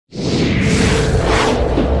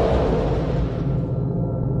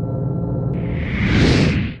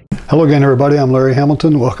Hello again, everybody. I'm Larry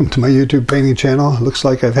Hamilton. Welcome to my YouTube painting channel. It looks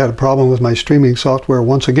like I've had a problem with my streaming software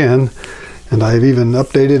once again, and I've even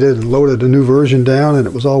updated it and loaded a new version down, and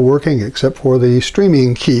it was all working except for the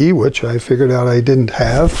streaming key, which I figured out I didn't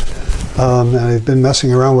have. And I've been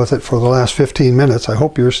messing around with it for the last 15 minutes. I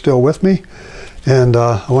hope you're still with me. And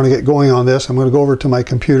I want to get going on this. I'm going to go over to my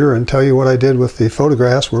computer and tell you what I did with the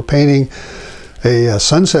photographs. We're painting a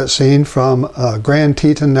sunset scene from Grand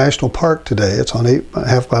Teton National Park today. It's on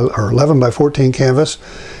 11 by 14 canvas,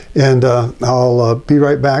 and I'll be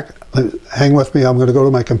right back. Hang with me. I'm going to go to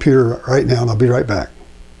my computer right now, and I'll be right back.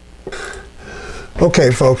 Okay,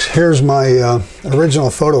 folks, here's my original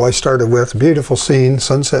photo I started with. Beautiful scene,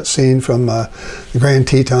 sunset scene from the Grand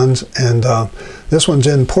Tetons, and this one's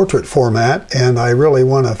in portrait format, and I really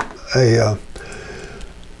want I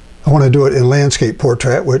want to do it in landscape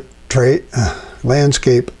portrait with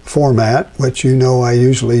landscape format, which you know I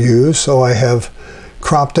usually use. So I have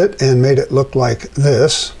cropped it and made it look like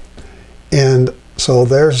this, and so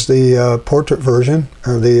there's the portrait version,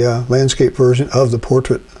 or the landscape version of the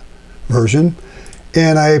portrait version,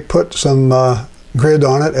 and I put some grid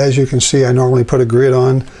on it. As you can see, I normally put a grid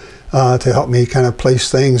on to help me kind of place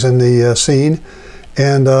things in the scene,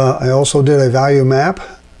 and I also did a value map,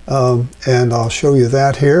 and I'll show you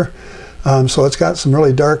that here. So it's got some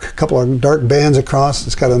really couple of dark bands across.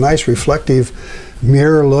 It's got a nice reflective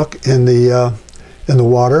mirror look in the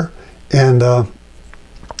water, and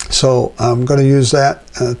so I'm going to use that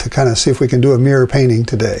to kind of see if we can do a mirror painting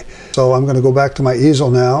today. So I'm going to go back to my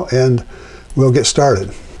easel now, and we'll get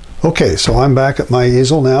started. Okay, so I'm back at my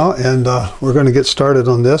easel now, and we're going to get started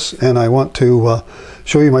on this. And I want to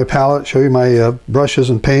show you my palette, show you my brushes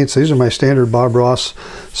and paints. These are my standard Bob Ross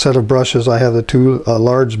set of brushes. I have the two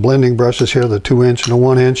large blending brushes here, the 2-inch and the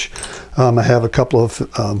 1-inch. I have a couple of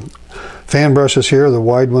fan brushes here, the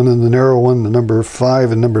wide one and the narrow one, the number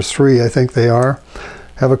 5 and number 3, I think they are.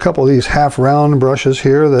 I have a couple of these half round brushes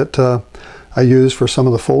here that I use for some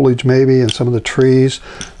of the foliage maybe and some of the trees.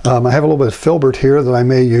 I have a little bit of filbert here that I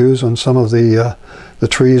may use on some of the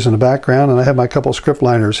trees in the background, and I have my couple script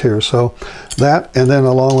liners here. So that, and then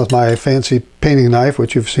along with my fancy painting knife,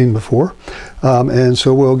 which you've seen before. And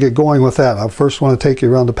so we'll get going with that. I first want to take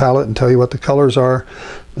you around the palette and tell you what the colors are.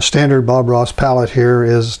 The standard Bob Ross palette here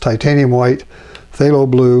is titanium white, phthalo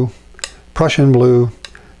blue, Prussian blue,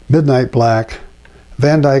 midnight black,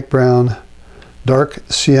 Van Dyke brown, dark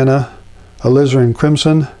sienna, alizarin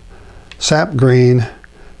crimson, sap green,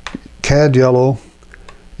 cad yellow,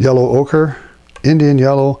 yellow ochre, Indian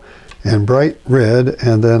yellow, and bright red.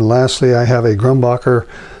 And then lastly, I have a Grumbacher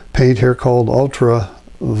paint here called Ultra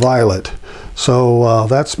Violet. So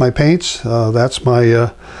that's my paints. That's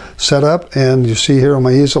my setup. And you see here on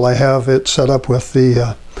my easel, I have it set up with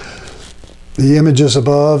the images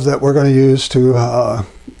above that we're going to use to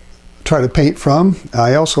try to paint from.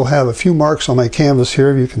 I also have a few marks on my canvas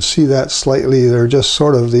here. You can see that slightly. They're just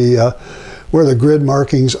sort of the where the grid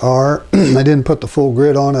markings are. I didn't put the full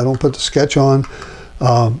grid on. I don't put the sketch on.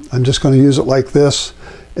 I'm just going to use it like this,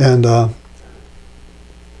 and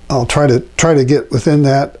I'll try to get within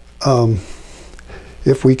that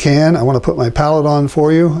if we can. I want to put my palette on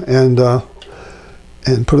for you, and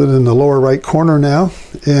put it in the lower right corner now.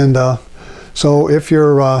 And so if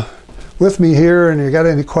you're with me here and you got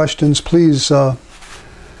any questions, please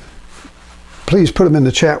please put them in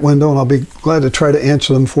the chat window, and I'll be glad to try to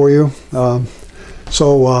answer them for you.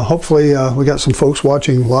 So hopefully we got some folks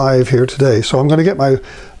watching live here today. So I'm going to get my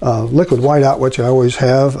liquid white out, which I always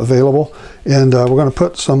have available, and we're going to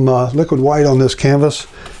put some liquid white on this canvas,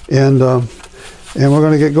 and we're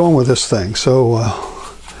going to get going with this thing. So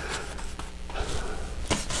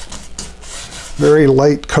very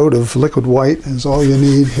light coat of liquid white is all you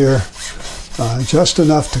need here. Just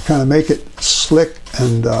enough to kind of make it slick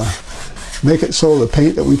and make it so the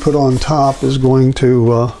paint that we put on top is going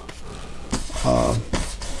to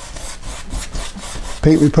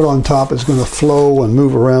flow and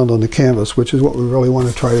move around on the canvas, which is what we really want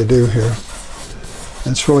to try to do here.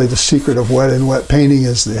 That's really the secret of wet and wet painting,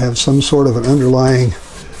 is they have some sort of an underlying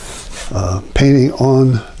painting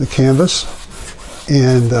on the canvas,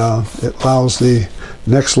 and it allows the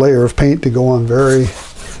next layer of paint to go on very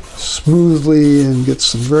smoothly and get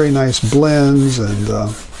some very nice blends, and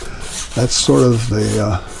that's sort of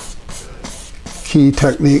the key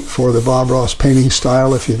technique for the Bob Ross painting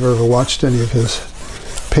style, if you've ever watched any of his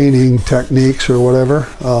painting techniques or whatever.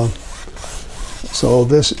 So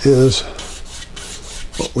this is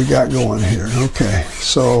what we got going here. Okay,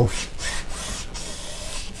 so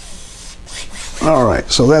all right,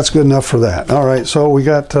 so that's good enough for that. All right, so we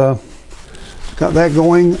got that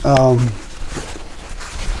going.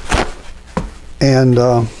 And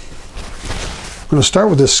going to start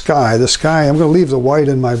with this sky. The sky, I'm going to leave the white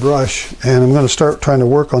in my brush, and I'm going to start trying to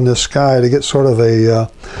work on this sky to get sort of a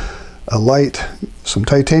light, some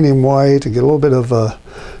titanium white, and get a little bit of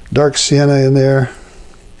dark sienna in there.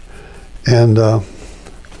 And I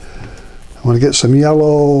want to get some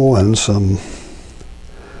yellow and some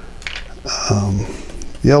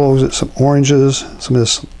yellows, some oranges, some of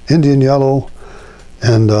this Indian yellow,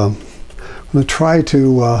 and I'm going to try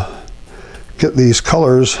to get these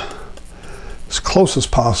colors as close as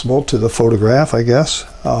possible to the photograph, I guess.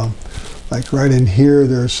 Like right in here,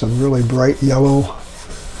 there's some really bright yellow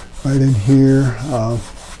right in here,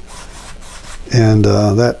 and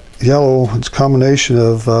that yellow, it's a combination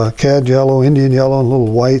of cad yellow, Indian yellow, and a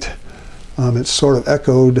little white. It's sort of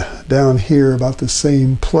echoed down here about the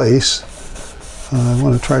same place. I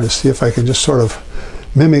want to try to see if I can just sort of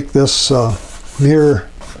mimic this mirror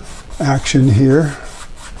action here,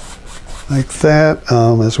 like that.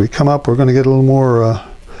 As we come up, we're going to get a little more,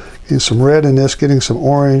 getting some red in this, getting some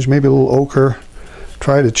orange, maybe a little ochre.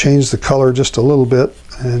 Try to change the color just a little bit,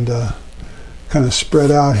 and kind of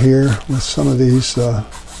spread out here with some of these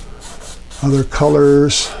other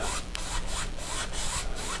colors.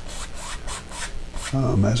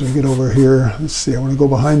 As we get over here, let's see, I want to go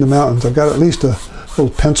behind the mountains. I've got at least a little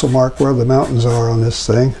pencil mark where the mountains are on this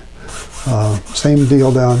thing. Same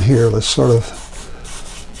deal down here. Let's sort of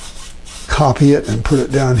copy it and put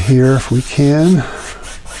it down here if we can.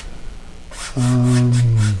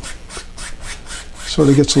 Sort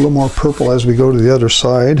of gets a little more purple as we go to the other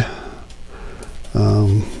side.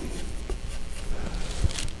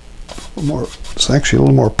 It's actually a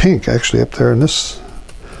little more pink actually up there in this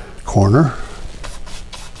corner.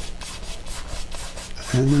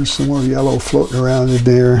 And there's some more yellow floating around in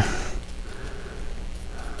there.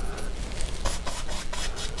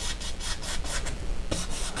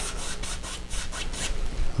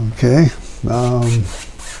 Okay. More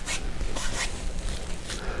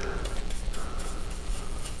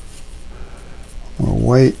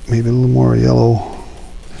white, maybe a little more yellow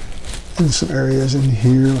in some areas in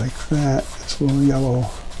here like that. It's a little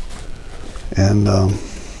yellow. And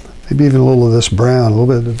maybe even a little of this brown, a little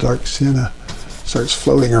bit of the dark sienna starts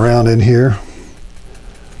floating around in here.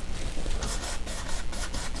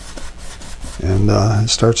 And it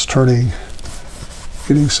starts turning,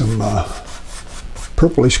 getting some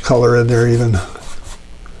purplish color in there even.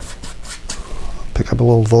 Pick up a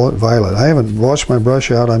little violet. I haven't washed my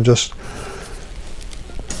brush out. I'm just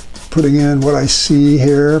putting in what I see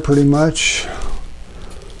here pretty much.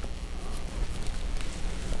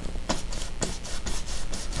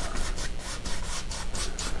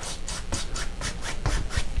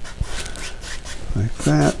 Like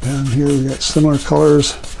that. Down here we got similar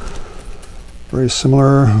colors, very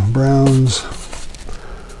similar browns.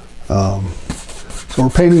 So we're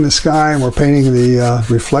painting the sky and we're painting the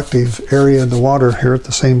reflective area in the water here at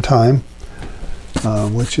the same time,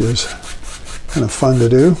 which is kind of fun to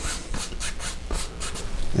do.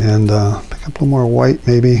 And pick up a little more white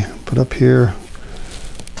maybe, put up here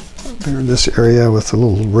in this area with a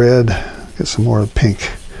little red, get some more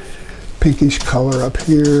pink, pinkish color up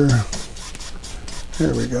here.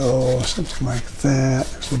 There we go, something like that.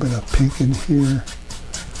 There's a little bit of pink in here.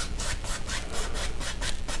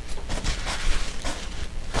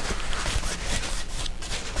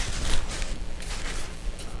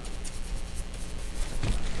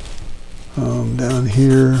 Down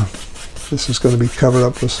here, this is going to be covered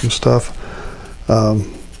up with some stuff.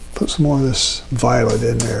 Put some more of this violet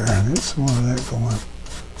in there, get some more of that going.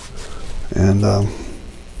 And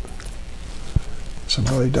some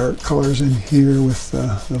really dark colors in here with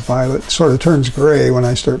the violet. It sort of turns gray when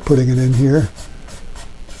I start putting it in here.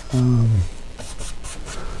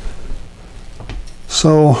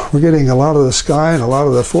 So we're getting a lot of the sky and a lot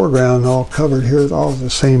of the foreground all covered here all at the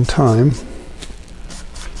same time.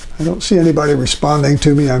 I don't see anybody responding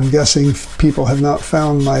to me. I'm guessing people have not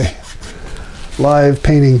found my live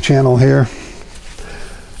painting channel here.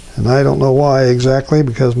 And I don't know why exactly,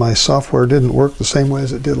 because my software didn't work the same way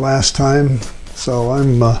as it did last time. So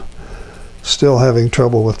I'm still having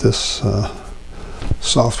trouble with this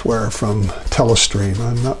software from Telestream.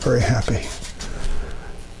 I'm not very happy.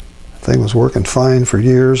 The thing was working fine for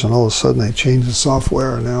years, and all of a sudden they changed the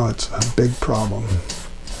software, and now it's a big problem.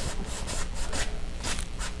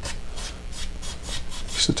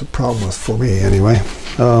 It's a problem for me anyway.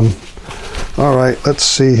 All right, let's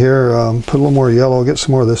see here. Put a little more yellow, get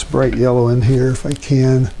some more of this bright yellow in here if I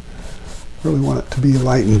can. Really want it to be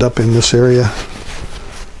lightened up in this area.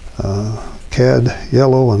 Cad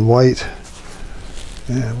yellow and white.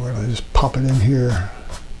 And we're going to just pop it in here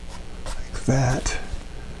like that.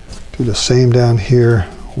 Do the same down here,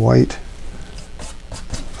 white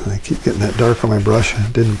I keep getting that dark on my brush. I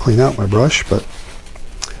didn't clean out my brush, but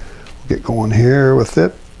we'll get going here with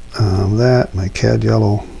it. That, my cad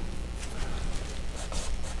yellow,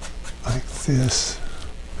 like this.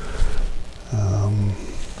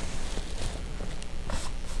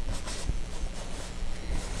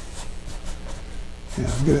 Yeah,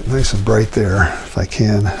 I'll get it nice and bright there if I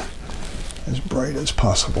can, as bright as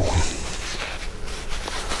possible.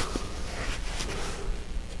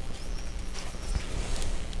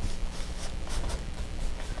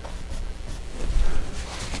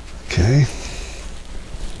 Okay.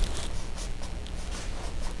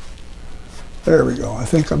 There we go. I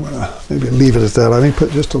think I'm going to maybe leave it at that. Let me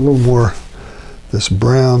put just a little more this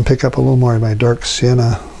brown, pick up a little more of my dark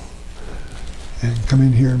sienna, and come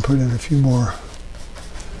in here and put in a few more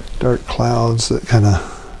dark clouds that kind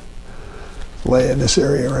of lay in this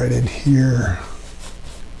area right in here.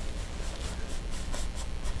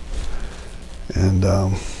 And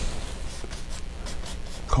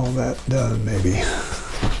call that done, maybe.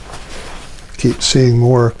 Keep seeing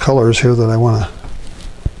more colors here that I want to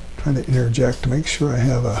try to interject to make sure I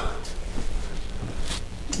have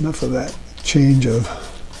enough of that change of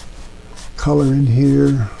color in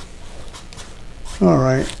here. All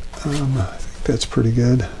right, I think that's pretty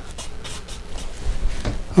good.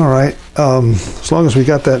 All right, as long as we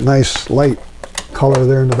got that nice light color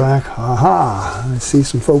there in the back. Aha, I see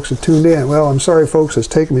some folks have tuned in. Well, I'm sorry folks, it's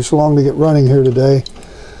taken me so long to get running here today.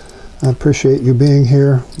 I appreciate you being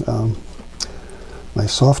here. My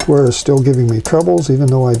software is still giving me troubles, even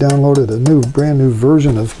though I downloaded a brand new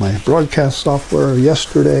version of my broadcast software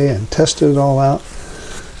yesterday and tested it all out.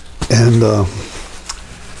 And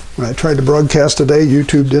when I tried to broadcast today,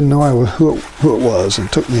 YouTube didn't know who it was.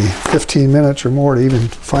 It took me 15 minutes or more to even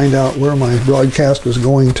find out where my broadcast was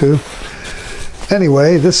going to.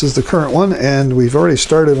 Anyway, this is the current one, and we've already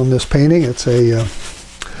started on this painting. It's a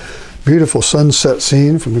beautiful sunset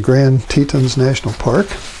scene from the Grand Tetons National Park.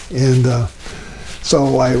 And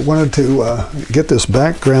so I wanted to get this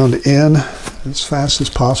background in as fast as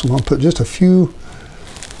possible. I'll put just a few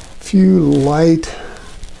light,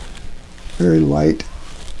 very light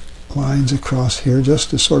lines across here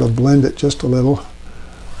just to sort of blend it just a little.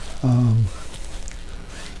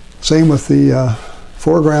 Same with the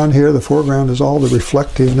foreground here. The foreground is all the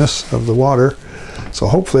reflectiveness of the water. So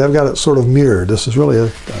hopefully I've got it sort of mirrored. This is really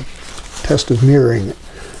a test of mirroring.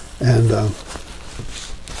 And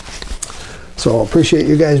so I appreciate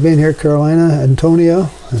you guys being here, Carolina, Antonio.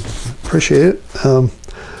 Appreciate it.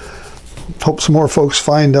 Hope some more folks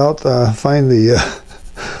find the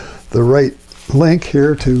right link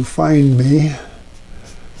here to find me.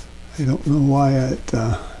 I don't know why it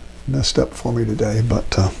messed up for me today,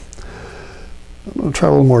 but I'm going to try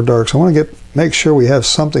a little more dark. So I want to make sure we have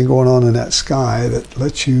something going on in that sky that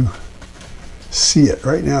lets you see it.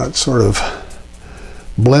 Right now it's sort of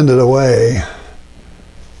blended away.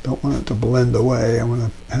 Don't want it to blend away. I want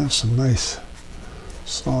to have some nice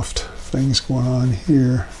soft things going on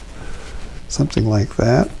here. Something like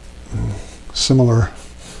that. Similar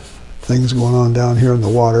things going on down here in the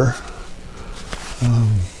water.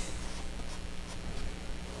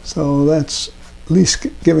 So that's at least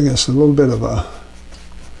giving us a little bit of a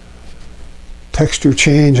texture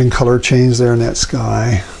change and color change there in that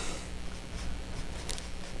sky.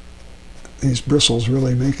 These bristles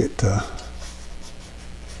really make it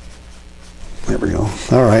there we go.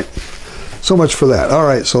 All right. So much for that. All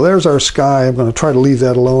right, so there's our sky. I'm going to try to leave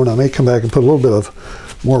that alone. I may come back and put a little bit of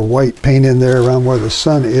more white paint in there around where the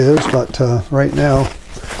sun is, but right now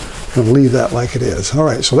I'm going to leave that like it is. All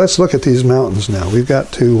right, so let's look at these mountains now. We've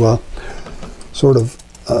got to sort of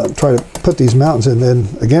try to put these mountains in. Then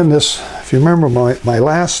again, this, if you remember my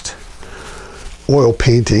last oil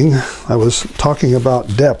painting, I was talking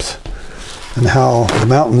about depth and how the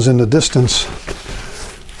mountains in the distance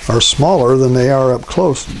are smaller than they are up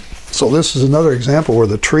close. So this is another example where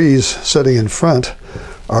the trees sitting in front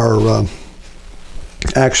are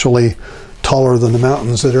actually taller than the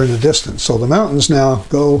mountains that are in the distance. So the mountains now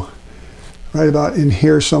go right about in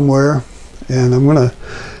here somewhere, and I'm going to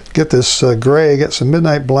get this gray, get some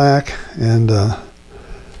midnight black and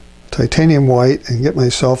titanium white, and get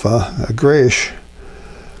myself a grayish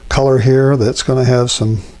color here that's going to have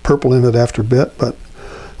some purple in it after a bit. But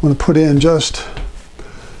I'm going to put in just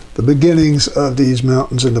the beginnings of these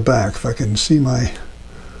mountains in the back. If I can see my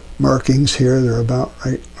markings here, they're about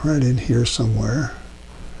right in here somewhere.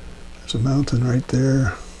 There's a mountain right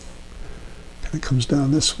there. Kind of comes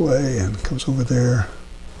down this way and comes over there.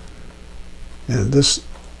 And this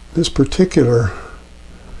particular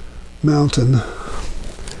mountain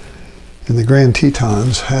in the Grand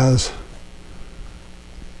Tetons has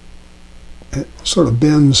it sort of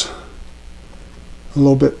bends a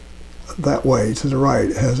little bit that way to the right.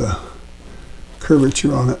 It has a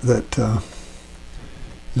curvature on it that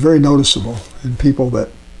is very noticeable, and people that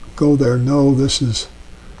go there know this is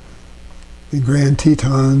the Grand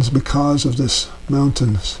Tetons because of this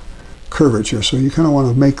mountain's curvature. So you kind of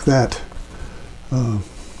want to make that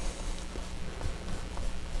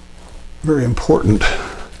very important.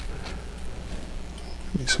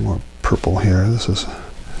 Maybe some more purple here. This is,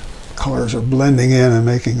 colors are blending in and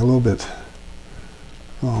making a little bit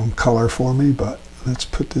wrong color for me, but let's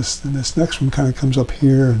put this, and this next one kind of comes up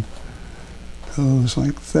here and goes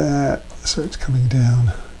like that, starts coming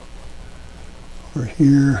down over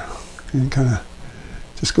here, and kind of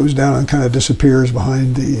just goes down and kind of disappears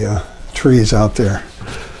behind the trees out there.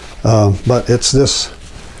 But it's this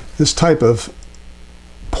type of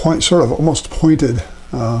point, sort of almost pointed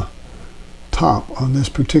top on this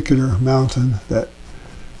particular mountain that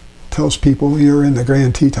tells people you're in the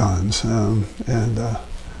Grand Tetons, and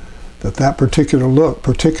that particular look,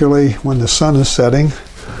 particularly when the sun is setting,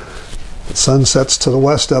 the sun sets to the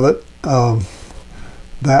west of it,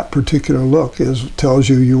 that particular look tells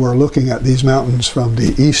you you are looking at these mountains from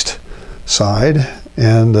the east side,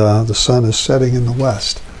 and the sun is setting in the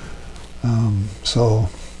west. So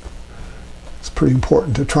it's pretty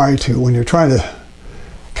important to try to, when you're trying to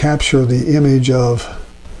capture the image of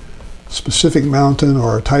a specific mountain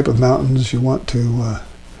or a type of mountains, you want to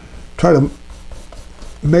try to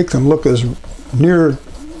make them look as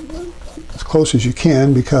close as you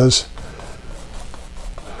can, because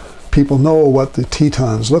people know what the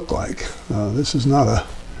Tetons look like. This is not a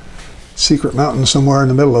secret mountain somewhere in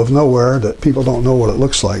the middle of nowhere that people don't know what it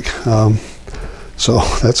looks like. So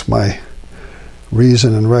that's my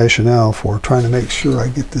reason and rationale for trying to make sure I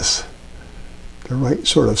get the right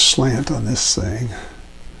sort of slant on this thing.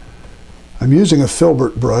 I'm using a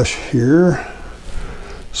filbert brush here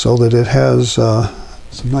so that it has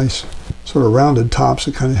some nice sort of rounded tops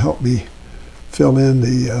that kind of help me fill in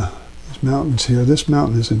these mountains here. This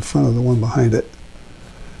mountain is in front of the one behind it,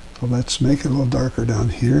 so let's make it a little darker down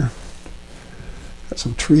here. Got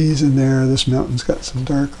some trees in there. This mountain's got some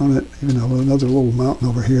dark on it, even another little mountain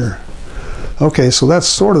over here. Okay, so that's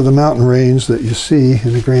sort of the mountain range that you see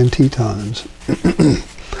in the Grand Tetons.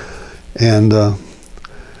 And I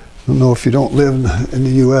don't know if you don't live in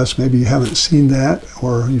the U.S., maybe you haven't seen that,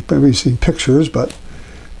 or you've maybe seen pictures, but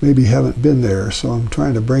maybe you haven't been there. So I'm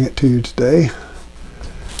trying to bring it to you today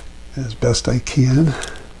as best I can.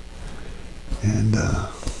 And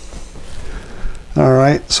all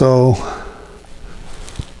right, so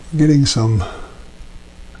getting some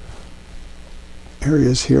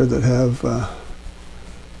areas here that have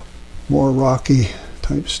more rocky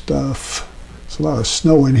type stuff. There's a lot of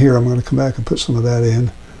snow in here. I'm going to come back and put some of that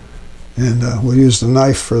in, and we'll use the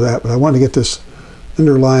knife for that. But I want to get this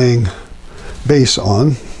underlying base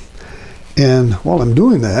on, and while I'm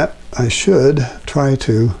doing that, I should try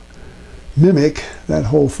to mimic that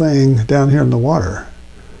whole thing down here in the water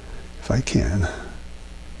if I can,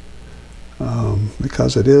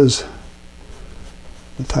 because it is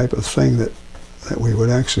the type of thing that we would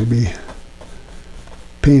actually be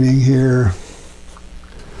painting here,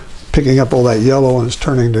 picking up all that yellow and it's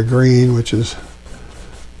turning to green, which is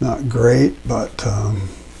not great, but I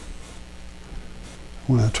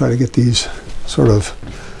want to try to get these sort of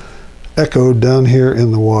echoed down here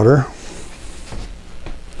in the water,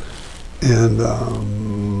 and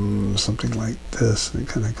something like this. It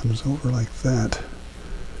kind of comes over like that,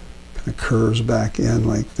 kind of curves back in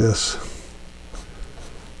like this,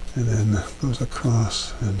 and then goes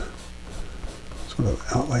across and sort of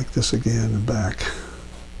out like this again and back.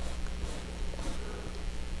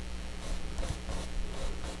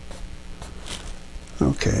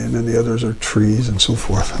 Okay, and then the others are trees and so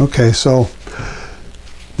forth. Okay, so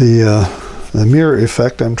the mirror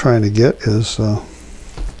effect I'm trying to get is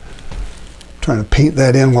trying to paint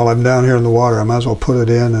that in while I'm down here in the water. I might as well put it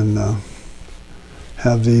in and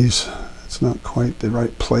have these. It's not quite the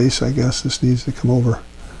right place, I guess. This needs to come over a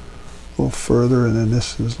little further, and then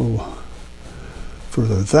this is a little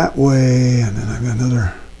further that way, and then I've got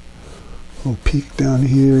another little peak down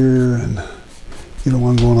here, and you don't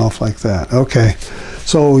want going off like that. Okay,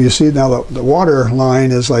 so you see now the water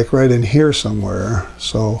line is like right in here somewhere.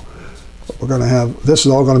 So we're going to have, this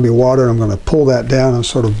is all going to be water, and I'm going to pull that down and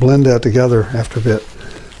sort of blend that together after a bit.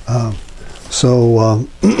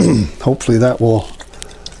 Hopefully that will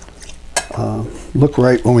look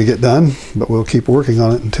right when we get done, but we'll keep working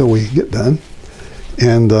on it until we get done.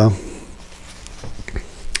 And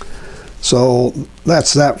so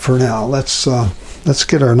that's that for now. Let's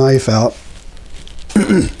get our knife out.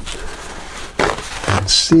 and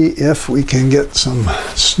see if we can get some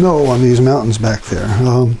snow on these mountains back there.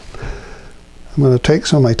 I'm going to take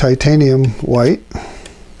some of my titanium white.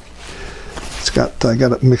 I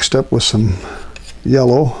got it mixed up with some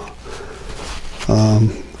yellow.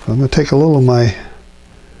 I'm going to take a little of my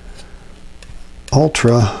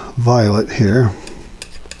ultraviolet here.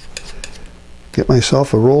 Get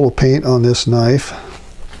myself a roll of paint on this knife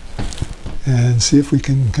and see if we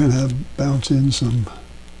can kind of bounce in some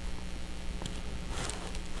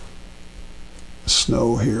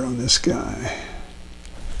snow here on this guy.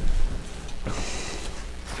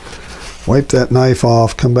 Wipe that knife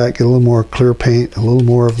off, come back, get a little more clear paint, a little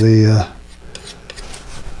more of the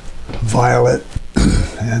violet,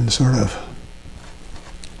 and sort of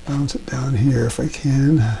bounce it down here if I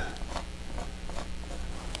can.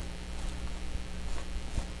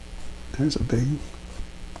 There's a big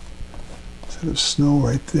set of snow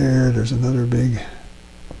right there. There's another big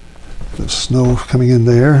set of snow coming in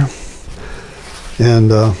there.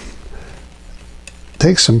 And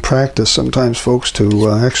takes some practice sometimes, folks, to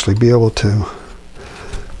actually be able to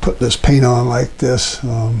put this paint on like this.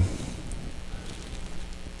 You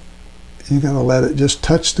got to let it just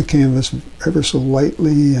touch the canvas ever so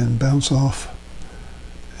lightly and bounce off,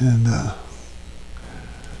 and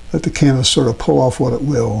let the canvas sort of pull off what it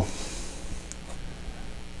will.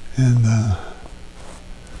 And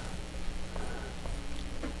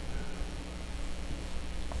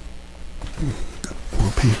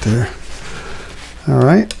more paint there. All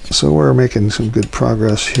right, so we're making some good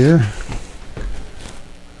progress here.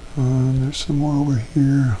 There's some more over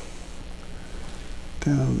here.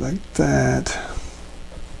 Down like that.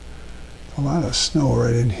 A lot of snow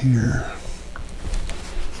right in here.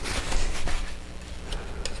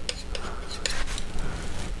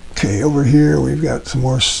 Okay, over here we've got some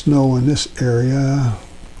more snow in this area.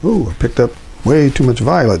 Ooh, I picked up way too much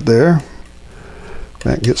violet there.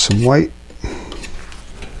 Back, get some white.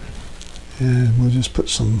 And we'll just put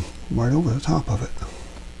some right over the top of it.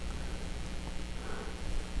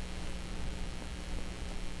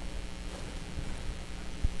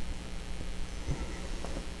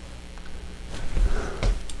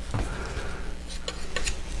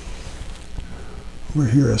 Over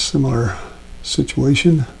here, a similar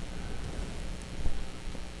situation.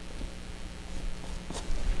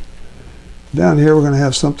 Down here, we're going to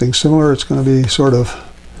have something similar. It's going to be sort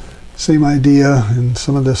of same idea, and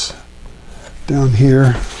some of this down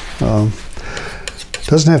here.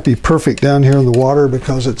 Doesn't have to be perfect down here in the water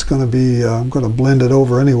because it's going to be, I'm going to blend it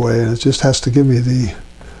over anyway, and it just has to give me the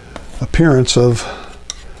appearance of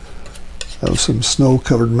some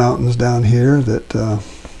snow-covered mountains down here that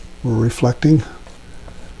we're reflecting.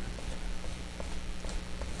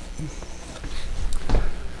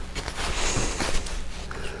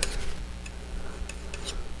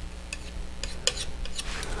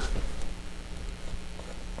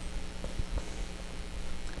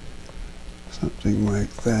 Something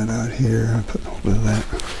like that out here. I'll put a little bit of that.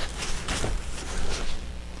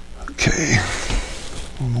 Okay,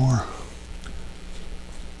 one more.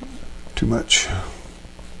 Too much.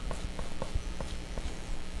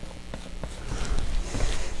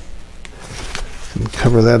 And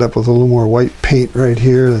cover that up with a little more white paint right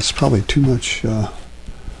here. That's probably too much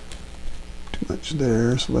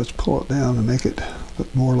there. So let's pull it down and make it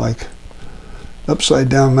look more like upside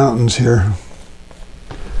down mountains here.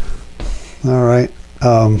 All right,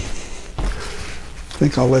 I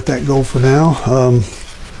think I'll let that go for now.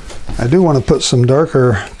 I do want to put some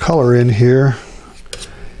darker color in here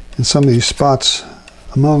in some of these spots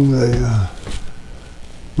among the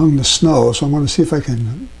snow. So I'm going to see if I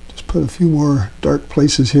can just put a few more dark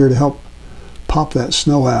places here to help pop that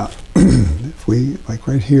snow out. If we, like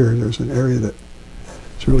right here, there's an area that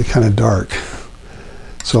it's really kind of dark.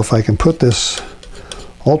 So if I can put this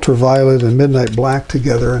ultraviolet and midnight black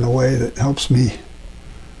together in a way that helps me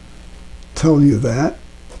tell you that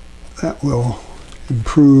will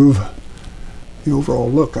improve the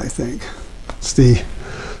overall look, I think.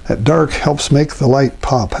 That dark helps make the light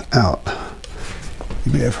pop out.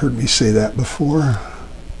 You may have heard me say that before.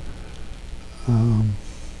 I'm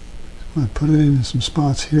going to put it in some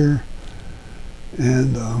spots here,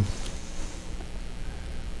 and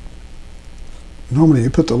normally you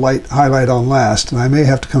put the light highlight on last, and I may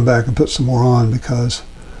have to come back and put some more on because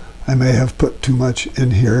I may have put too much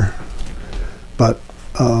in here. But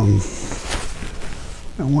I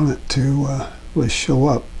want it to really show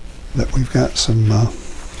up that we've got some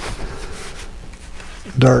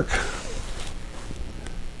dark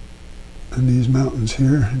in these mountains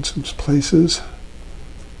here in some places.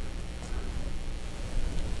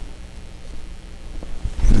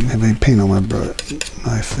 I didn't have any paint on my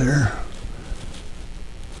knife there.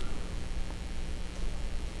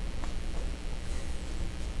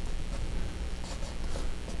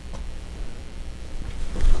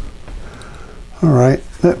 All right,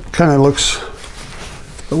 that kind of looks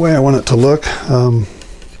the way I want it to look. The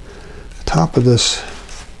top of this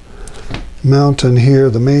mountain here,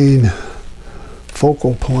 the main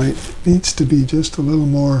focal point, needs to be just a little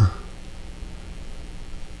more,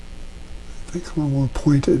 I think, a little more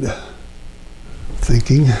pointed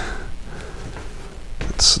thinking.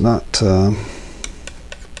 It's not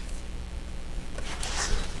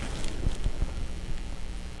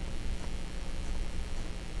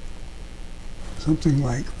something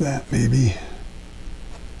like that maybe,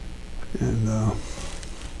 and a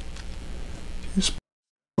few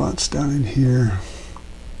spots down in here.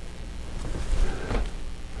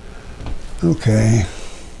 Okay,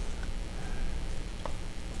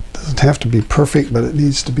 doesn't have to be perfect, but it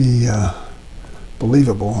needs to be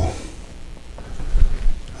believable.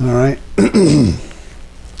 All right.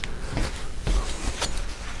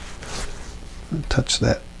 Touch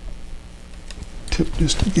that tip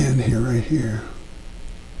just again here, right here.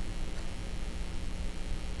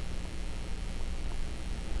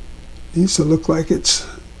 Needs to look like it's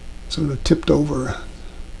sort of tipped over.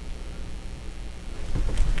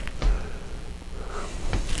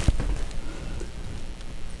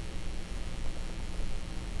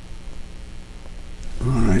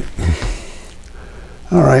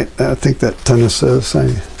 All right, I think that kind of says,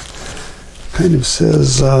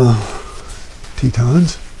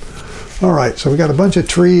 Tetons. All right, so we got a bunch of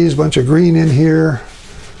trees, bunch of green in here,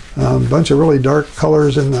 a bunch of really dark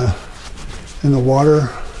colors in the water,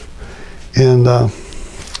 and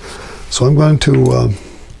so I'm going to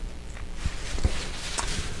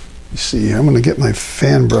let's see. I'm going to get my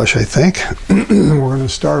fan brush, I think. We're going to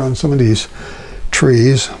start on some of these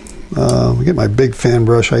trees. I'll get my big fan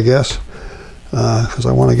brush, I guess, because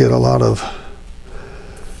I want to get a lot of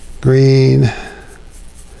green.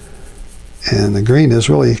 And the green is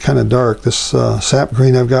really kind of dark. This sap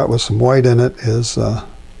green I've got with some white in it is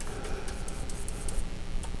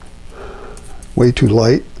way too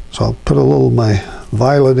light. So I'll put a little of my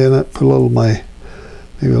violet in it, put a little of my,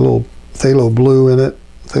 maybe a little phthalo blue in it.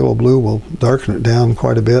 Phthalo blue will darken it down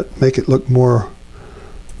quite a bit, make it look more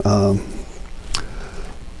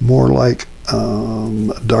like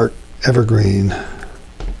dark evergreen.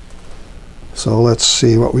 So let's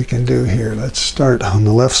see what we can do here. Let's start on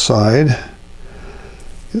the left side.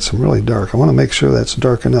 Get some really dark. I want to make sure that's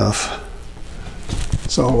dark enough.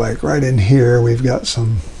 So like right in here we've got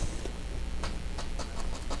some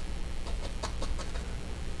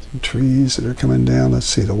trees that are coming down. Let's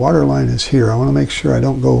see, the water line is here. I want to make sure I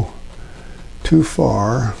don't go too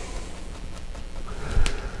far.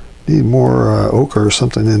 Need more ochre or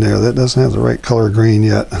something in there. That doesn't have the right color green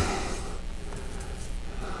yet.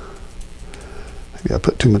 Maybe I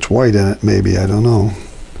put too much white in it, maybe, I don't know.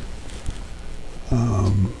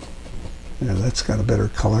 Yeah, that's got a better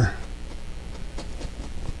color.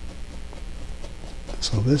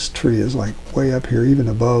 So this tree is like way up here, even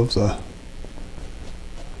above the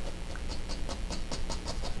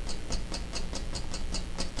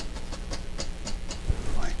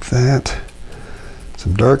that.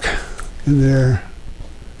 Some dark in there.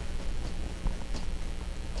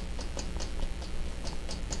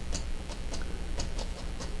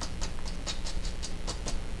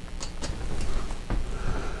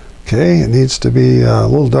 Okay, it needs to be a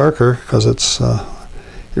little darker because it's it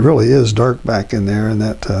really is dark back in there in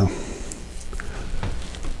that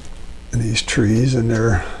in these trees, and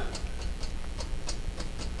they're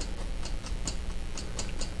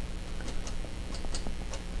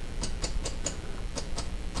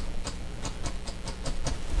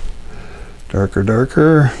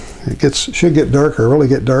darker. It should get darker, really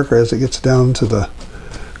get darker as it gets down to the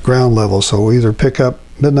ground level. So we either pick up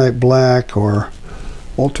midnight black or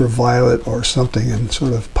ultraviolet or something and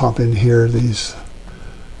sort of pop in here these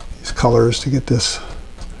colors to get this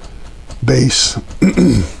base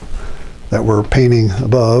that we're painting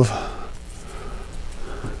above.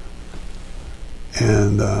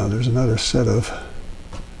 And there's another set of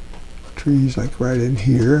trees like right in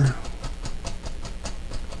here.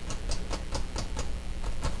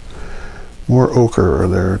 More ochre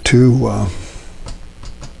there too.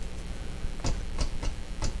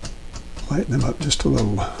 Lighten them up just a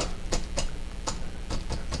little.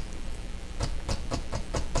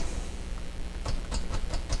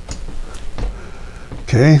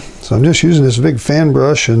 Okay, so I'm just using this big fan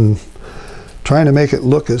brush and trying to make it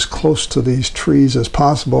look as close to these trees as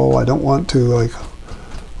possible. I don't want to like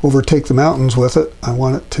overtake the mountains with it. I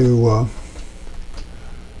want it to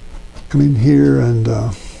come in here and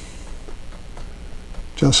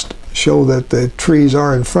just show that the trees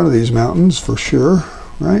are in front of these mountains for sure,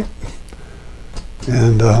 right?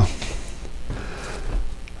 And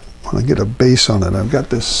want to get a base on it. I've got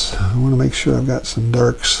this, I want to make sure I've got some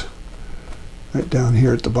darks right down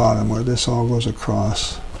here at the bottom where this all goes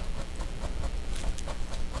across.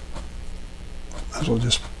 Might as well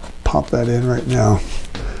just pop that in right now.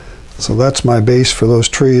 So that's my base for those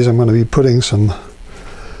trees. I'm going to be putting some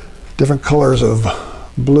different colors of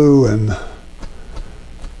blue and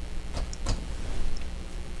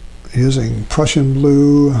using Prussian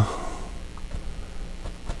blue.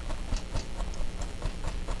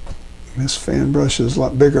 This fan brush is a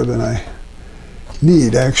lot bigger than I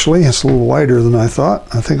need, actually. It's a little wider than I thought.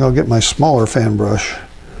 I think I'll get my smaller fan brush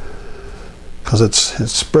because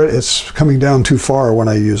it's coming down too far when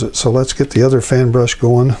I use it. So let's get the other fan brush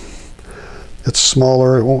going. It's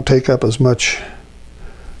smaller. It won't take up as much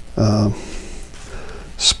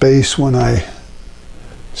space when I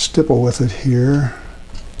stipple with it here.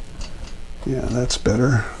 Yeah, that's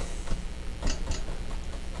better.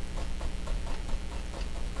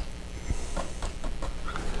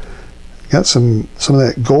 Got some of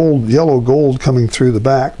that gold, yellow gold coming through the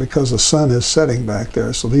back because the sun is setting back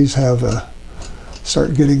there. So these have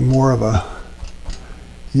start getting more of a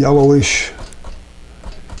yellowish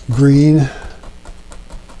green.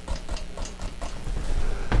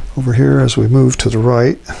 Over here, as we move to the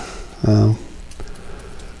right,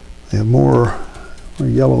 they have more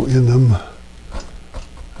yellow in them.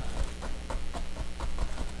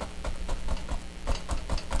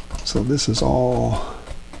 So this is all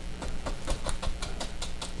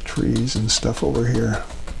trees and stuff over here.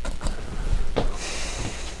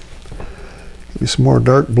 Give me some more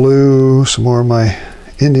dark blue, some more of my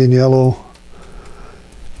Indian yellow.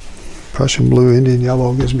 Prussian blue, Indian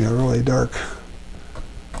yellow gives me a really dark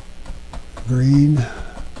green.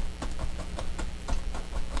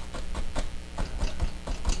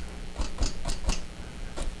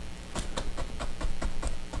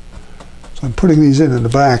 So I'm putting these in the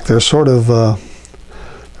back. They're sort of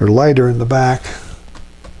they're lighter in the back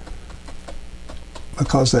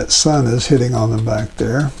because that sun is hitting on them back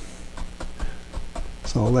there.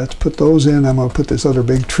 So let's put those in. I'm going to put this other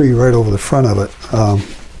big tree right over the front of it.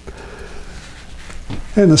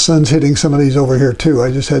 And the sun's hitting some of these over here too.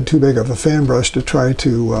 I just had too big of a fan brush to try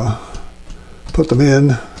to put them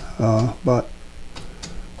in, but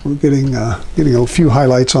we're getting a few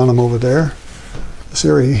highlights on them over there. This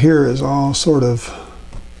area here is all sort of,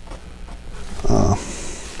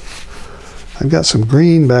 I've got some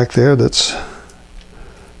green back there that's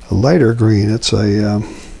a lighter green. It's a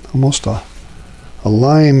almost a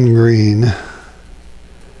lime green,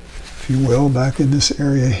 if you will, back in this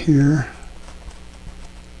area here.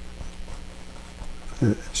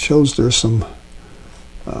 It shows there's some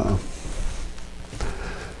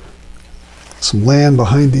land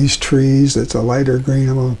behind these trees that's a lighter green.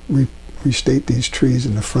 I'm going to restate these trees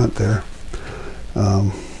in the front there.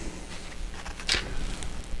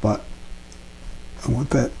 But I want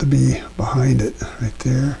that to be behind it right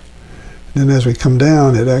there. And then as we come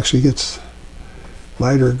down, it actually gets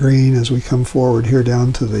lighter green as we come forward here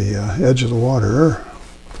down to the edge of the water,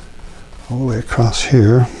 all the way across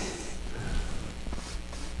here.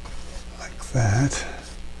 That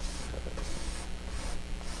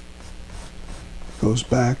goes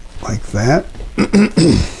back like that.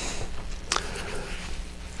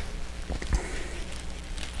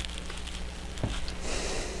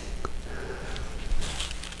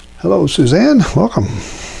 Hello, Suzanne. Welcome.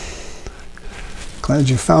 Glad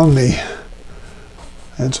you found me.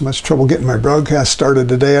 I had so much trouble getting my broadcast started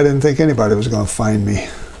today, I didn't think anybody was going to find me.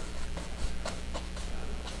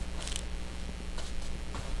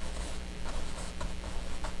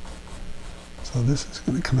 So this is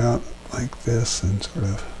going to come out like this and sort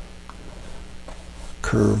of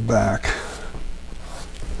curve back.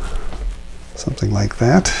 Something like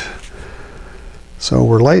that. So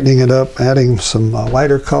we're lightening it up, adding some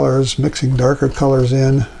lighter colors, mixing darker colors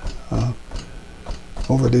in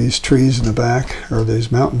over these trees in the back, or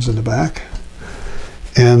these mountains in the back.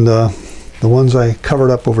 And the ones I covered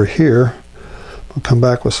up over here, I'll come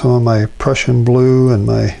back with some of my Prussian blue and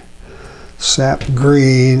my sap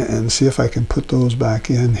green and see if I can put those back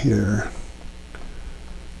in here.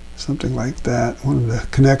 Something like that. I want them to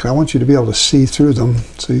connect. I want you to be able to see through them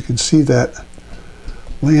so you can see that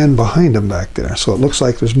land behind them back there. So it looks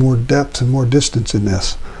like there's more depth and more distance in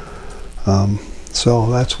this. So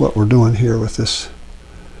that's what we're doing here with this,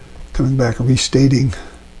 coming back and restating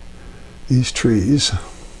these trees.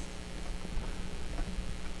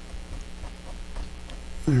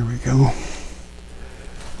 There we go.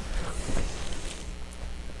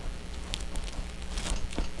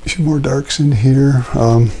 Some more darks in here.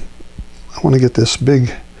 I want to get this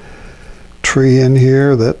big tree in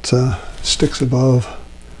here that sticks above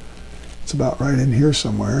It's about right in here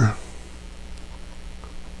somewhere.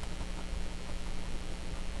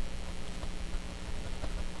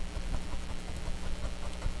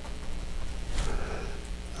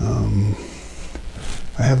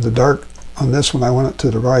 I have the dark on this one. I want it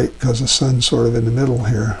to the right because the sun's sort of in the middle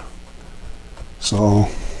here. So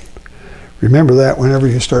remember that whenever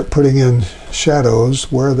you start putting in shadows,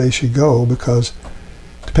 where they should go, because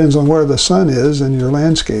it depends on where the sun is in your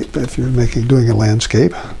landscape. If you're doing a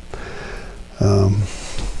landscape, want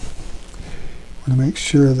to make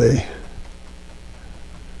sure they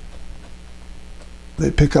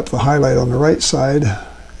pick up the highlight on the right side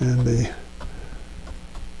and the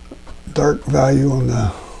dark value on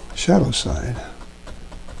the shadow side.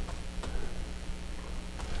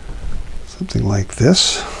 Something like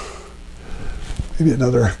this. Maybe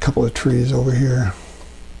another couple of trees over here.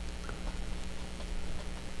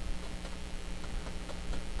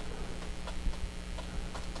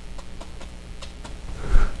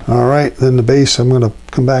 All right, then the base, I'm going to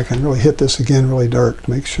come back and really hit this again really dark to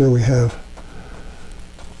make sure we have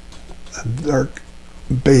a dark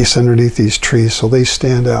base underneath these trees so they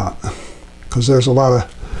stand out, because there's a lot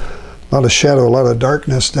of shadow, a lot of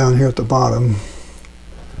darkness down here at the bottom,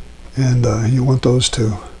 and you want those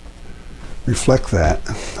to reflect that.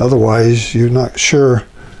 Otherwise you're not sure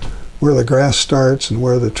where the grass starts and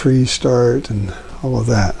where the trees start and all of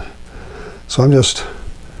that. So I'm just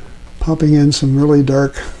popping in some really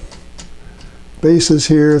dark bases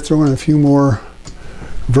here, throwing a few more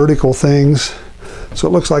vertical things so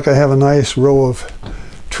it looks like I have a nice row of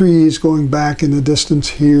trees going back in the distance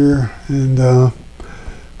here, and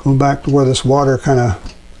going back to where this water kind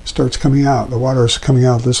of starts coming out. The water is coming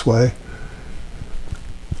out this way.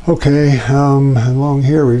 Okay, and along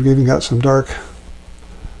here we've even got some dark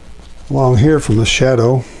along here from the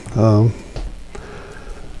shadow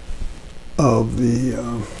of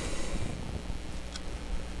the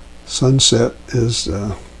sunset is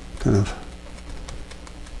kind of,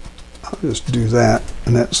 I'll just do that,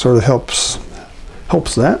 and that sort of helps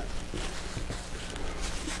that.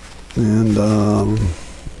 And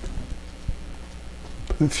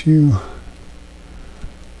a few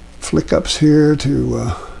flick ups here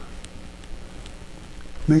to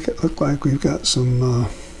make it look like we've got some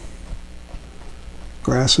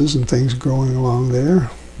grasses and things growing along there.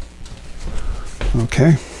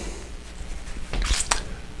 Okay.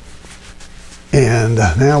 And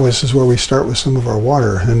now this is where we start with some of our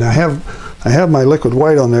water, and I have my liquid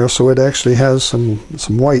white on there, so it actually has some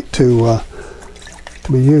white to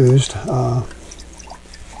be used.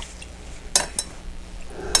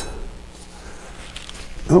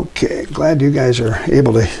 Okay, glad you guys are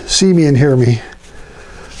able to see me and hear me.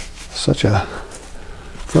 Such a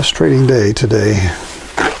frustrating day today,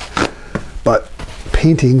 but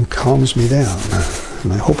painting calms me down,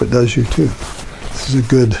 and I hope it does you too. This is a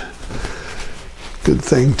good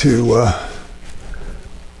thing to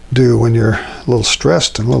do when you're a little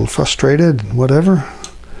stressed and a little frustrated and whatever.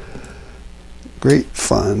 Great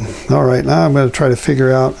fun. All right, now I'm going to try to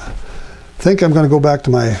figure out, I think I'm going to go back to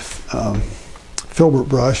my filbert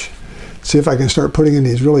brush, see if I can start putting in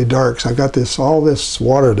these really darks. I've got all this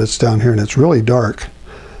water that's down here, and it's really dark.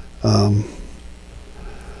 So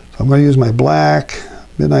I'm going to use my black,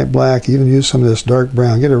 midnight black, even use some of this dark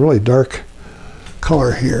brown, get a really dark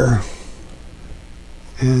color here,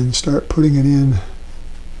 and start putting it in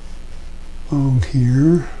along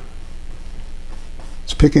here.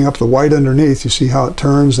 It's picking up the white underneath. You see how it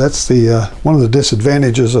turns? That's the one of the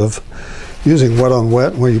disadvantages of using wet on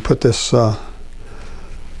wet, where you put this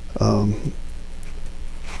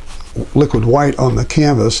liquid white on the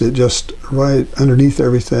canvas. It just right underneath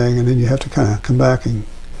everything, and then you have to kind of come back and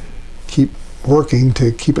keep working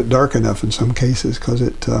to keep it dark enough in some cases, because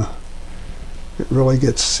it really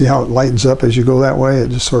gets, see how it lightens up as you go that way? It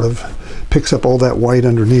just sort of picks up all that white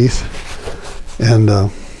underneath. And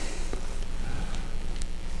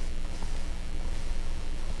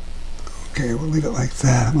okay, we'll leave it like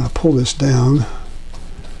that. I'm going to pull this down.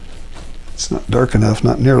 It's not dark enough,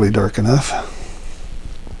 not nearly dark enough.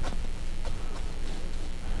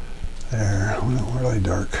 There, oh, really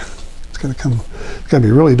dark. It's going to be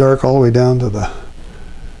really dark all the way down to the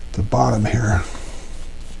bottom here.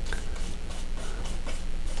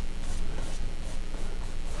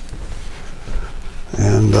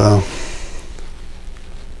 And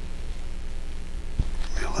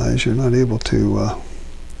realize you're not able to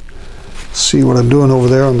see what I'm doing over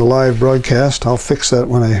there on the live broadcast. I'll fix that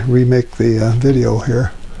when I remake the video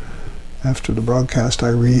here. After the broadcast, I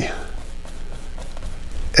re-edit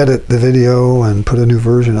the video and put a new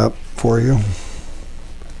version up for you.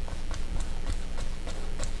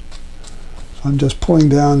 So I'm just pulling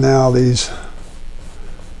down now these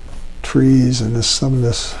trees and some of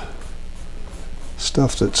this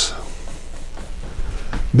stuff that's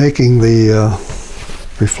making the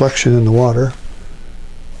reflection in the water.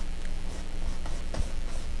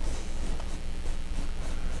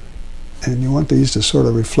 And you want these to sort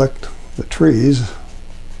of reflect the trees.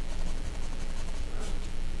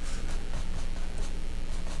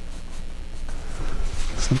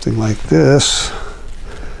 Something like this,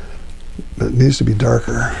 but it needs to be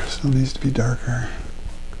darker. Still needs to be darker.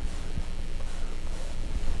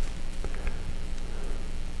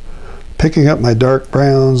 Picking up my dark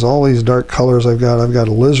browns, all these dark colors I've got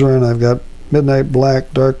alizarin, I've got midnight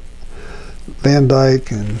black, dark Van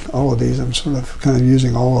Dyke, and all of these. I'm sort of kind of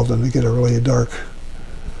using all of them to get a really dark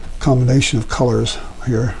combination of colors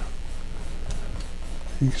here.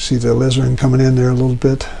 You can see the alizarin coming in there a little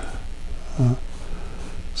bit.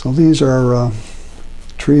 So these are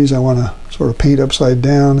trees I want to sort of paint upside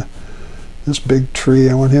down. This big tree,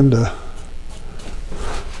 I want him to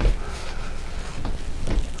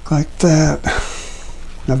look like that.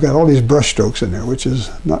 I've got all these brush strokes in there, which is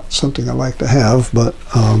not something I like to have, but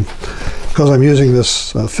because I'm using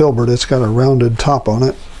this filbert, it's got a rounded top on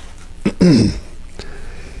it.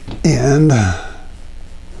 And I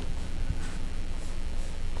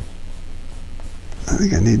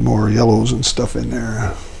think I need more yellows and stuff in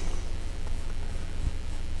there.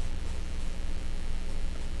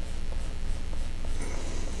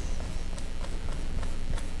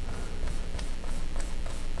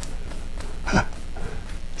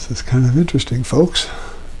 This is kind of interesting, folks.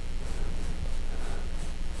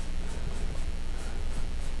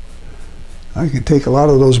 I can take a lot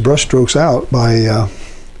of those brush strokes out by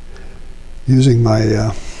using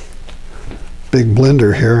my big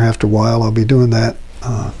blender here. After a while, I'll be doing that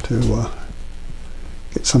to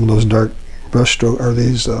get some of those dark brush strokes, or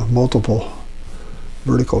these multiple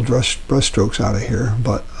vertical brush strokes out of here.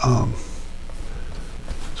 But I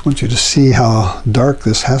just want you to see how dark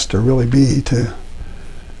this has to really be to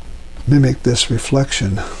mimic this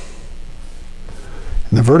reflection.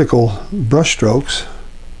 And the vertical brush strokes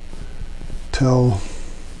tell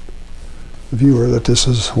the viewer that this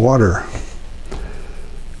is water.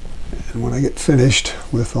 And when I get finished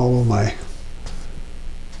with all of my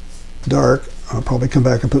dark, I'll probably come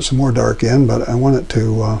back and put some more dark in, but I want it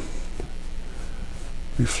to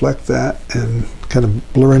reflect that and kind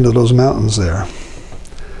of blur into those mountains there.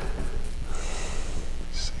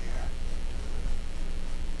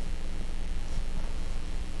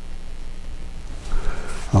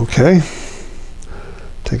 Okay,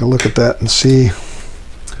 take a look at that and see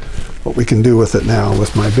what we can do with it now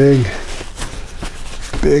with my big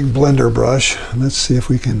blender brush. Let's see if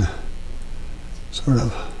we can sort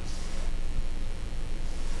of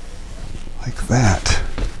like that.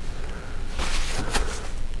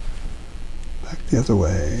 Back the other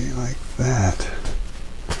way, like that.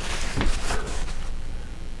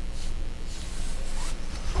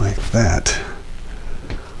 Like that.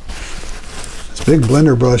 Big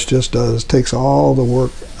blender brush just takes all the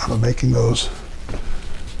work out of making those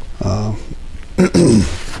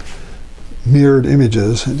mirrored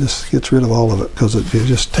images. It just gets rid of all of it because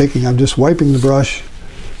I'm just wiping the brush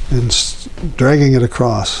and dragging it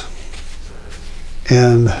across,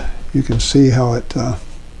 and you can see how it's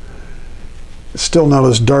still not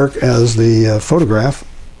as dark as the photograph,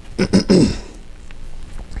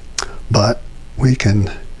 but we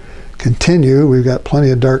can continue. We've got plenty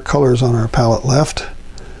of dark colors on our palette left.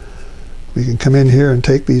 We can come in here and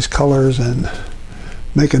take these colors and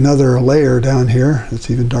make another layer down here that's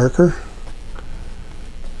even darker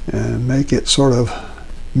and make it sort of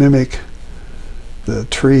mimic the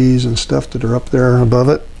trees and stuff that are up there above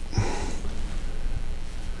it.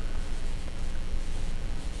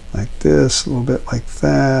 Like this, a little bit like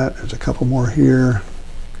that. There's a couple more here.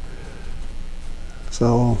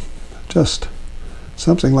 So just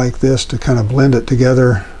something like this to kind of blend it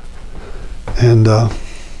together and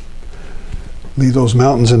leave those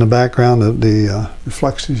mountains in the background. The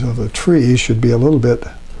reflections of the trees should be a little bit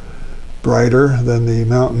brighter than the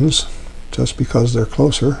mountains just because they're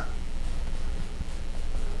closer.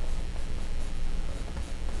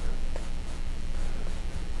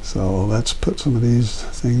 So let's put some of these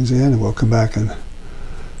things in, and we'll come back and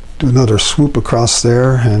do another swoop across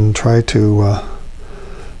there and try to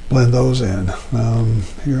blend those in.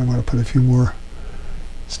 Here I'm going to put a few more.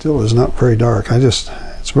 Still is not very dark.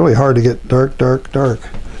 It's really hard to get dark, dark, dark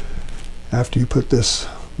after you put this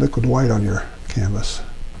liquid white on your canvas.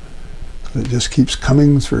 It just keeps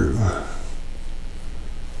coming through.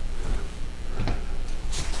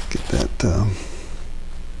 Get that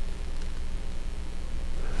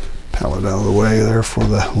palette out of the way there for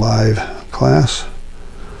the live class.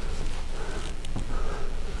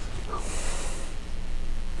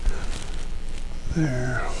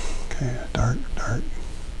 There. Okay, dark, dark.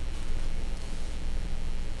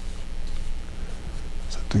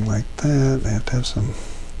 Something like that. They have to have some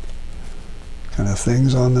kind of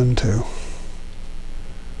things on them too.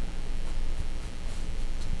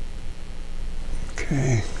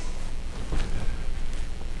 Okay.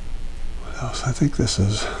 What else? I think this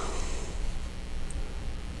is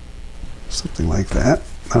something like that.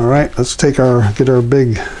 All right, let's get our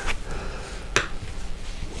big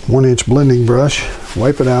 1-inch blending brush,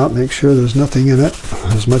 wipe it out, make sure there's nothing in it,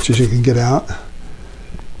 as much as you can get out. I'm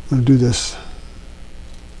going to do this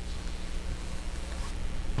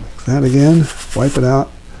like that again, wipe it out,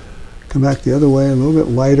 come back the other way, a little bit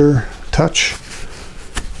lighter touch.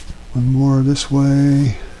 One more this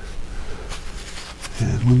way,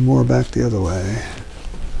 and one more back the other way.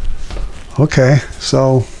 Okay,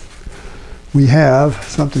 so we have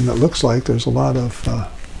something that looks like there's a lot of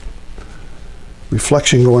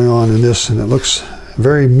reflection going on in this, and it looks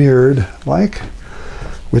very mirrored like,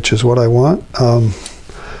 which is what I want. I'll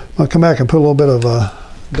come back and put a little bit of a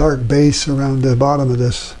dark base around the bottom of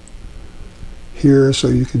this here so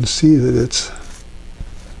you can see that it's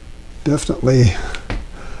definitely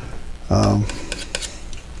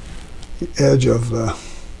the edge of the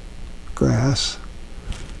grass.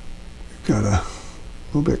 We've got a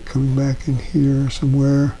little bit coming back in here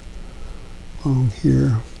somewhere along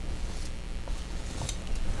here.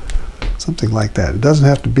 Something like that. It doesn't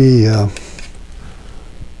have to be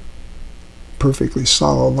perfectly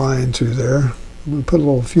solid line through there. I'm going to put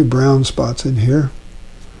a few brown spots in here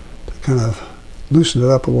to kind of loosen it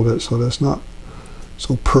up a little bit so that it's not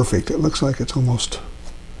so perfect. It looks like it's almost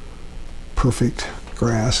perfect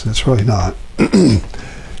grass, and it's really not.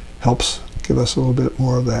 Helps give us a little bit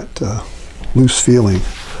more of that loose feeling.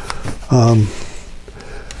 The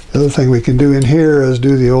other thing we can do in here is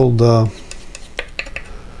do the old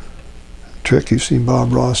trick. You've seen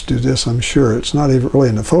Bob Ross do this, I'm sure. It's not even really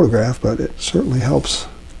in the photograph, but it certainly helps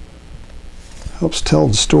tell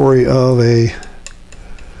the story of a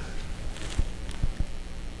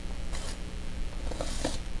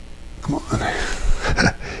come on.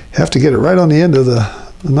 You have to get it right on the end of the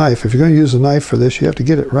knife. If you're going to use a knife for this, you have to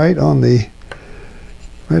get it right on the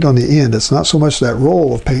end. It's not so much that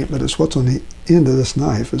roll of paint, but it's what's on the end of this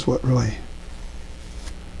knife is what really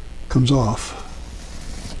comes off.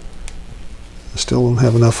 I still don't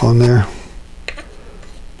have enough on there.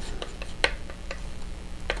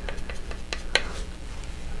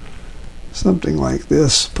 Something like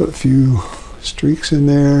this. Put a few streaks in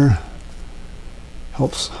there.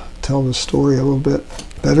 Helps tell the story a little bit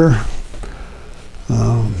better.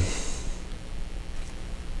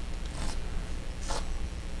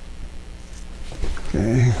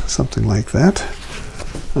 Okay, something like that.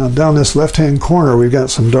 Down this left-hand corner, we've got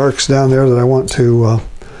some darks down there that I want to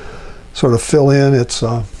sort of fill in. It's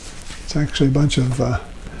actually a bunch of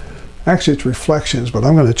actually it's reflections, but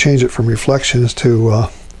I'm going to change it from reflections to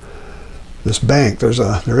this bank. There is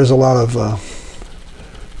a lot of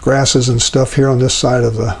grasses and stuff here on this side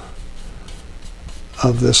of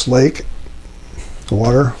this lake, the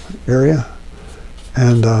water area,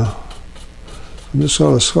 and I'm just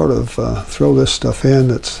sort of throw this stuff in.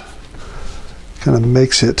 That's kind of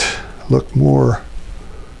makes it look more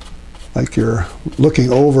like you're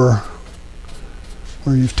looking over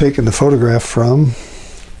where you've taken the photograph from,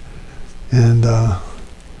 and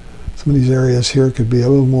some of these areas here could be a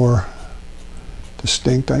little more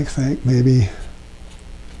distinct, I think, maybe.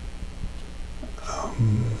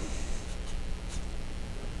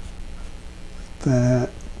 That,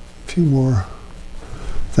 a few more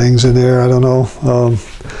things in there, I don't know.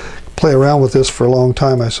 Play around with this for a long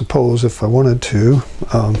time, I suppose, if I wanted to.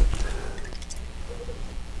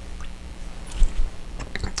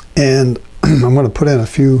 And I'm going to put in a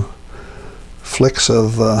few flicks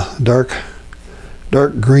of dark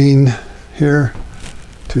green here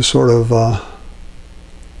to sort of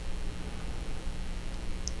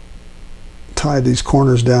tie these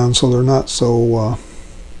corners down so they're not so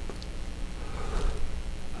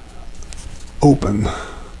open.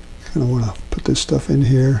 Kind of want to put this stuff in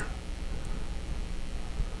here.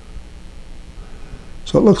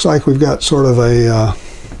 So it looks like we've got sort of a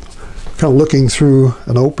kind of looking through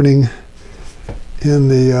an opening in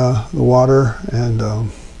the water,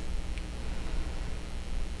 and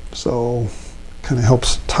so kind of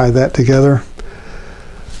helps tie that together.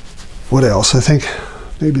 What else? I think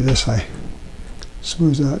maybe this I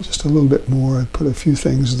smooth out just a little bit more. I put a few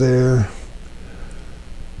things there.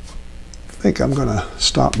 I think I'm going to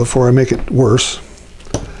stop before I make it worse.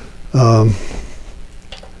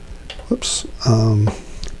 Whoops.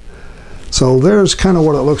 So there's kind of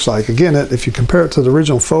what it looks like. Again, if you compare it to the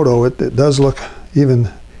original photo, it does look, even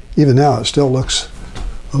now, it still looks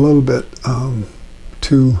a little bit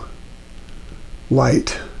too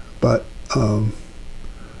light. But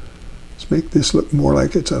let's make this look more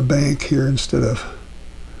like it's a bank here instead of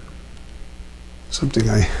something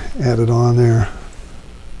I added on there,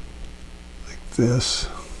 like this.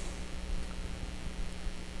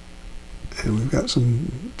 And we've got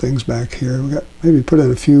some things back here. We got maybe put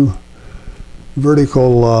in a few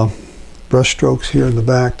vertical brush strokes here in the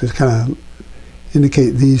back to kind of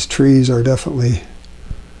indicate these trees are definitely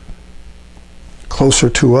closer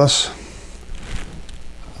to us.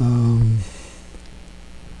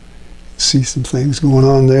 See some things going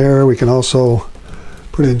on there. We can also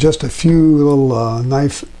put in just a few little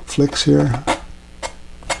knife flicks here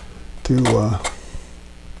to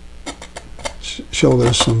show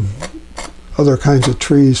there's some other kinds of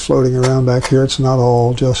trees floating around back here. It's not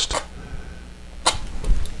all just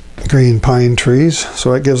green pine trees,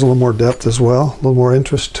 so it gives a little more depth as well, a little more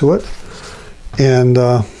interest to it. And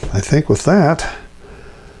I think with that,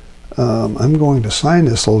 I'm going to sign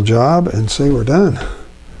this little job and say we're done.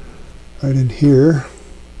 Right in here.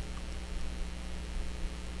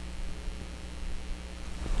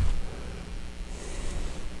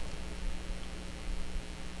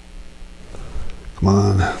 Come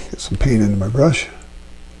on, get some paint into my brush.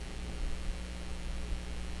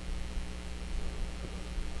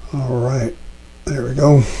 All right, there we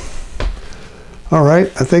go. All right,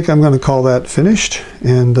 I think I'm going to call that finished,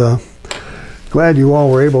 and glad you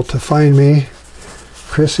all were able to find me.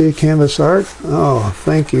 Chrissy, Canvas Art, oh,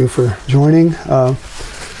 thank you for joining.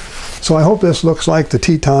 So I hope this looks like the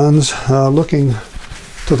Tetons, looking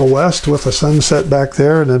to the west with the sunset back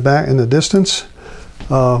there in the distance.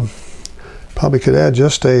 Probably could add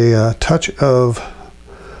just a touch of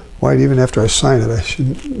white even after I sign it. I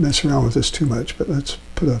shouldn't mess around with this too much, but let's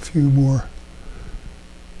put a few more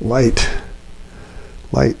light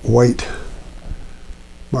white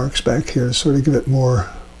marks back here to sort of give it more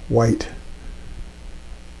white.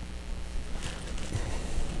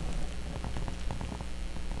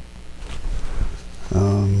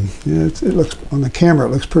 Yeah, it looks, on the camera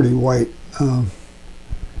it looks pretty white,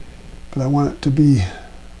 but I want it to be,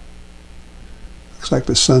 looks like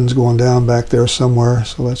the sun's going down back there somewhere,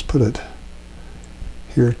 so let's put it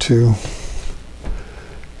here too.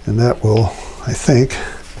 And that will, I think,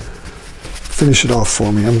 finish it off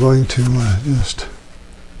for me. I'm going to just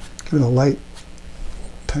give it a light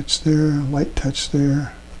touch there, light touch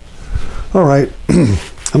there. All right,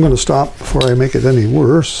 I'm going to stop before I make it any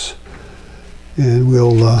worse. And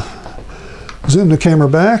we'll zoom the camera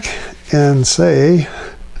back and say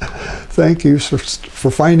thank you for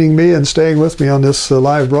finding me and staying with me on this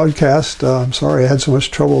live broadcast. I'm sorry I had so much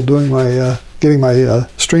trouble doing my getting my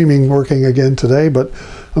streaming working again today, but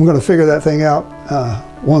I'm going to figure that thing out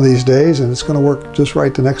one of these days, and it's going to work just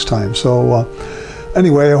right the next time. So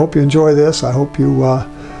anyway, I hope you enjoy this. I hope you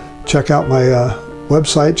check out my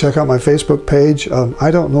website, check out my Facebook page.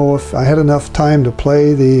 I don't know if I had enough time to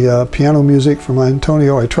play the piano music from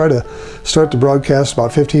Antonio. I try to start the broadcast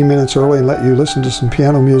about 15 minutes early and let you listen to some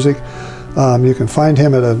piano music. You can find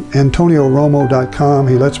him at antonioromo.com.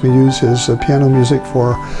 He lets me use his piano music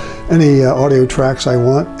for any audio tracks I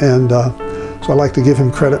want, and so I'd like to give him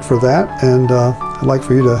credit for that, and I'd like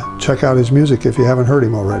for you to check out his music if you haven't heard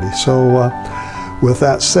him already. So with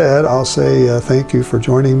that said, I'll say thank you for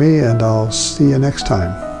joining me, and I'll see you next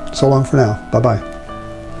time. So long for now. Bye-bye.